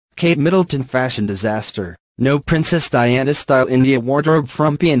Kate Middleton fashion disaster. No Princess Diana-style India wardrobe.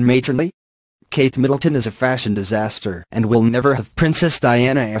 Frumpy and Matronly. Kate Middleton is a fashion disaster and will never have Princess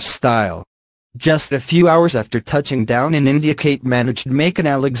Diana-esque style. Just a few hours after touching down in India, Kate managed to make an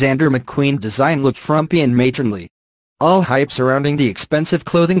Alexander McQueen design look frumpy and matronly. All hype surrounding the expensive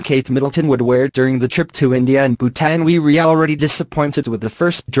clothing Kate Middleton would wear during the trip to India and Bhutan. We were already disappointed with the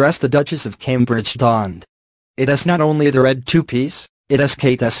first dress the Duchess of Cambridge donned. It has not only the red two-piece, it has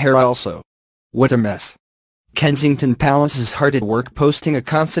Kate's hair also. What a mess. Kensington Palace is hard at work posting a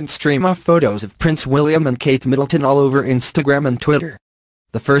constant stream of photos of Prince William and Kate Middleton all over Instagram and Twitter.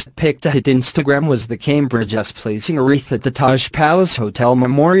 The first pic to hit Instagram was the Cambridges placing a wreath at the Taj Palace Hotel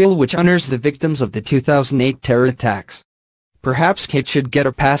memorial, which honors the victims of the 2008 terror attacks. Perhaps Kate should get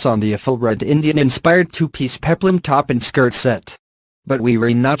a pass on the full red Indian-inspired two-piece peplum top and skirt set. But we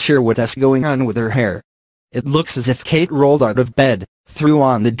were not sure what's going on with her hair. It looks as if Kate rolled out of bed, threw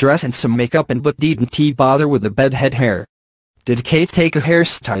on the dress and some makeup and didn't bother with the bedhead hair. Did Kate take a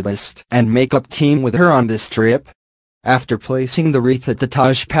hairstylist and makeup team with her on this trip? After placing the wreath at the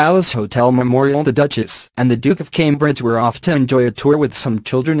Taj Palace Hotel memorial, the Duchess and the Duke of Cambridge were off to enjoy a tour with some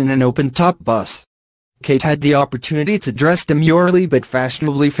children in an open-top bus. Kate had the opportunity to dress demurely but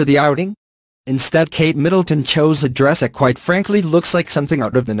fashionably for the outing. Instead, Kate Middleton chose a dress that quite frankly looks like something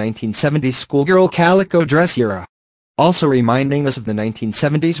out of the 1970s schoolgirl calico dress era. Also reminding us of the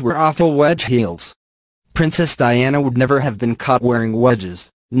 1970s were awful wedge heels. Princess Diana would never have been caught wearing wedges.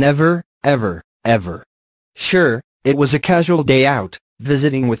 Never, ever, ever. Sure, it was a casual day out,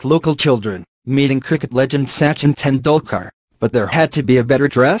 visiting with local children, meeting cricket legend Sachin Tendulkar, but there had to be a better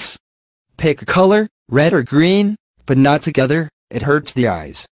dress? Pick a color, red or green, but not together, it hurts the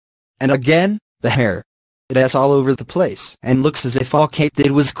eyes. And again, the hair. It is all over the place and looks as if all Kate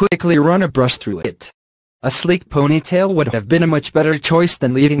did was quickly run a brush through it. A sleek ponytail would have been a much better choice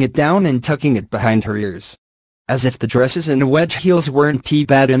than leaving it down and tucking it behind her ears. As if the dresses and wedge heels weren't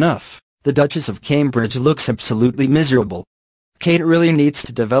bad enough, the Duchess of Cambridge looks absolutely miserable. Kate really needs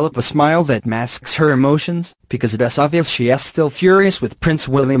to develop a smile that masks her emotions, because it is obvious she is still furious with Prince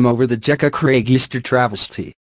William over the Jekka Craig Easter travesty.